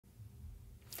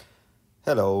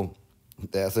Hello,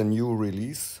 there's a new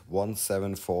release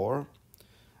 1.74.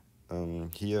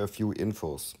 Here are a few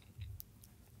infos.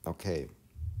 Okay,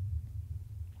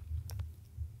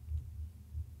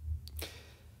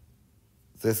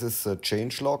 this is a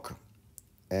changelog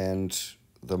and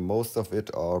the most of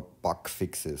it are bug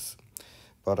fixes.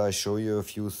 But I show you a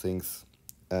few things.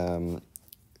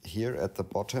 Here at the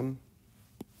bottom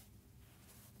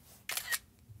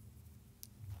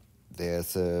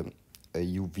there's a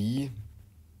UV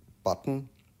button,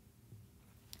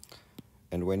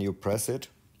 and when you press it,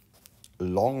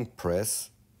 long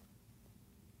press,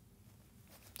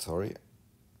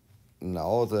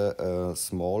 now the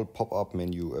small pop-up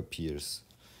menu appears.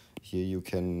 Here you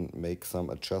can make some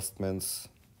adjustments,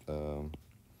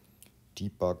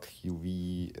 debug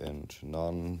UV and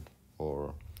none,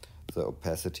 or the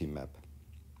opacity map.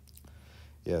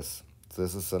 Yes,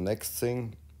 this is the next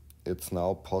thing. It's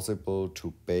now possible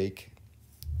to bake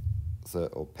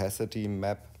the opacity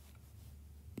map.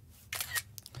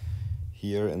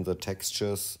 Here in the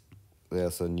textures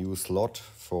there's a new slot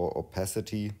for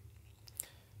opacity.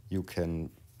 You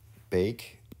can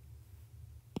bake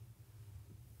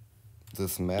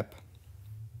this map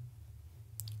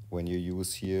when you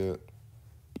use here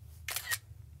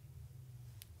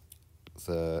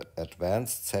the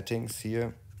advanced settings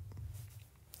here.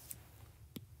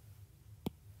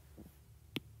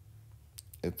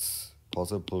 It's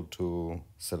possible to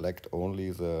select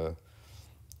only the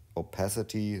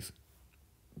opacity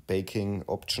baking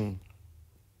option,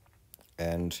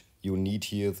 and you need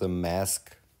here the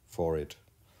mask for it.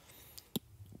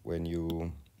 When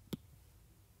you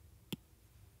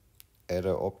add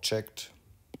an object,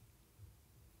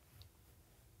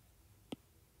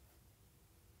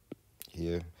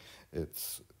 here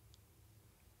it's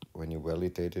when you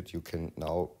validate it, you can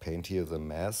now paint here the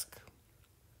mask.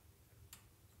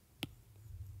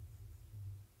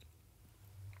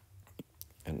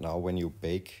 And now when you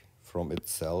bake from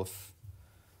itself,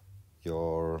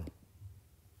 your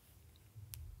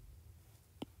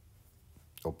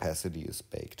opacity is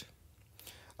baked.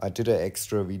 I did an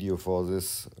extra video for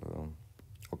this.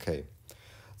 Okay.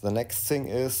 The next thing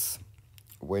is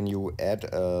when you add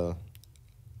a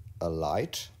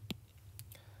light,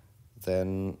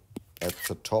 then at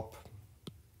the top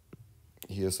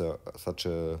here's such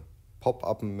a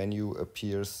pop-up menu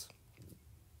appears,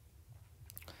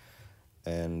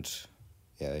 and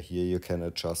yeah, here you can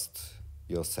adjust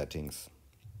your settings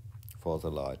for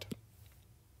the light.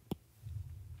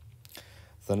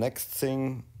 The next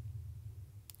thing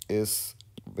is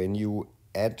when you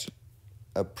add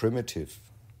a primitive.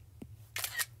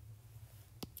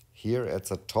 Here at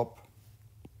the top,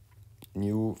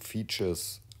 new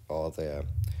features are there.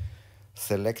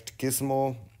 Select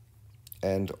gizmo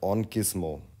and on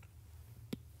gizmo.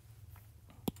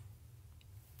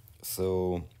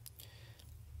 So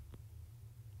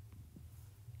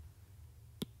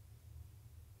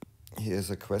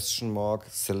here's a question mark.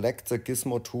 Select the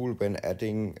gizmo tool when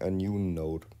adding a new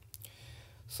node.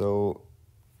 So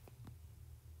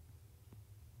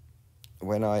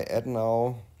when I add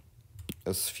now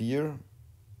a sphere,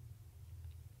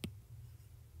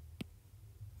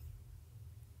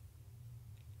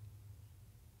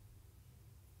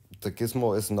 the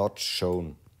gizmo is not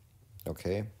shown,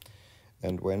 okay?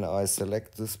 And when I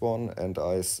select this one and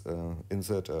I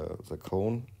insert the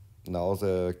cone, now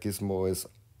the gizmo is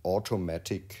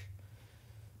automatic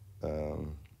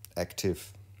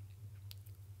active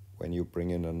when you bring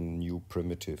in a new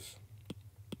primitive.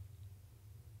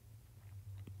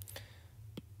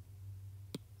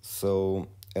 So,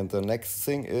 and the next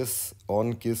thing is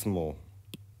on gizmo.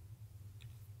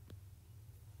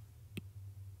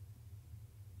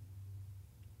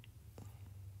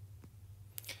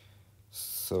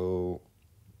 So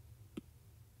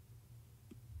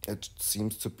it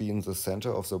seems to be in the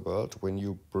center of the world. When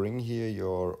you bring here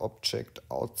your object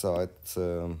outside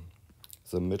the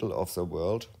middle of the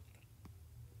world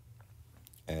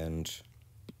and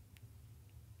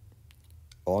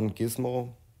on gizmo,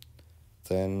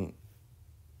 then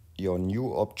your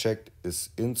new object is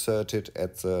inserted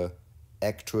at the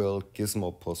actual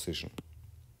gizmo position.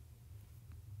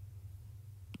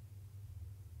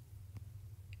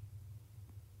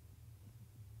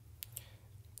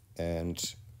 And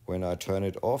when I turn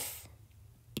it off,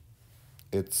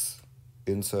 it's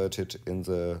inserted in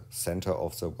the center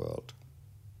of the world.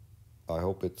 I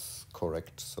hope it's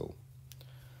correct so.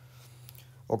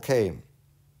 Okay,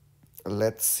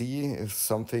 let's see if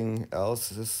something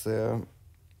else is there.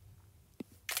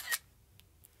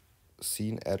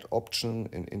 Scene add option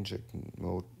in inject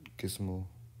mode gizmo.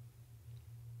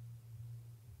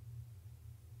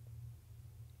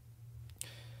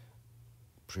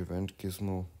 prevent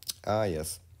gizmo. Ah,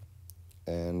 yes.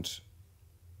 And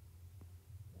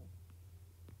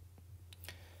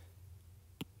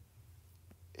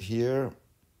here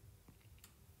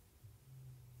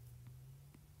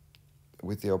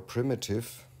with your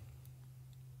primitive,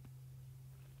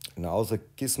 now the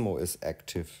gizmo is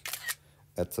active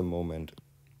at the moment.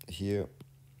 Here,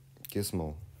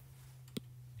 gizmo.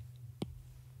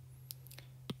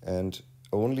 And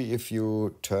only if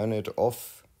you turn it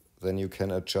off, then you can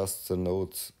adjust the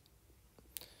nodes.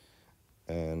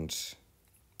 And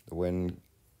when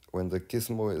the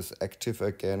gizmo is active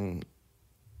again,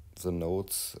 the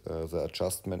nodes, the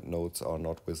adjustment nodes are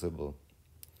not visible.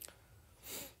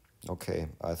 Okay,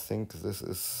 I think this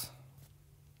is,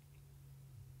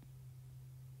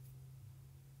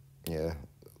 yeah,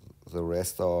 the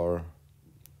rest are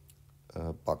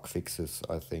bug fixes,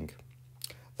 I think.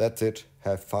 That's it.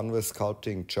 Have fun with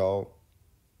sculpting. Ciao.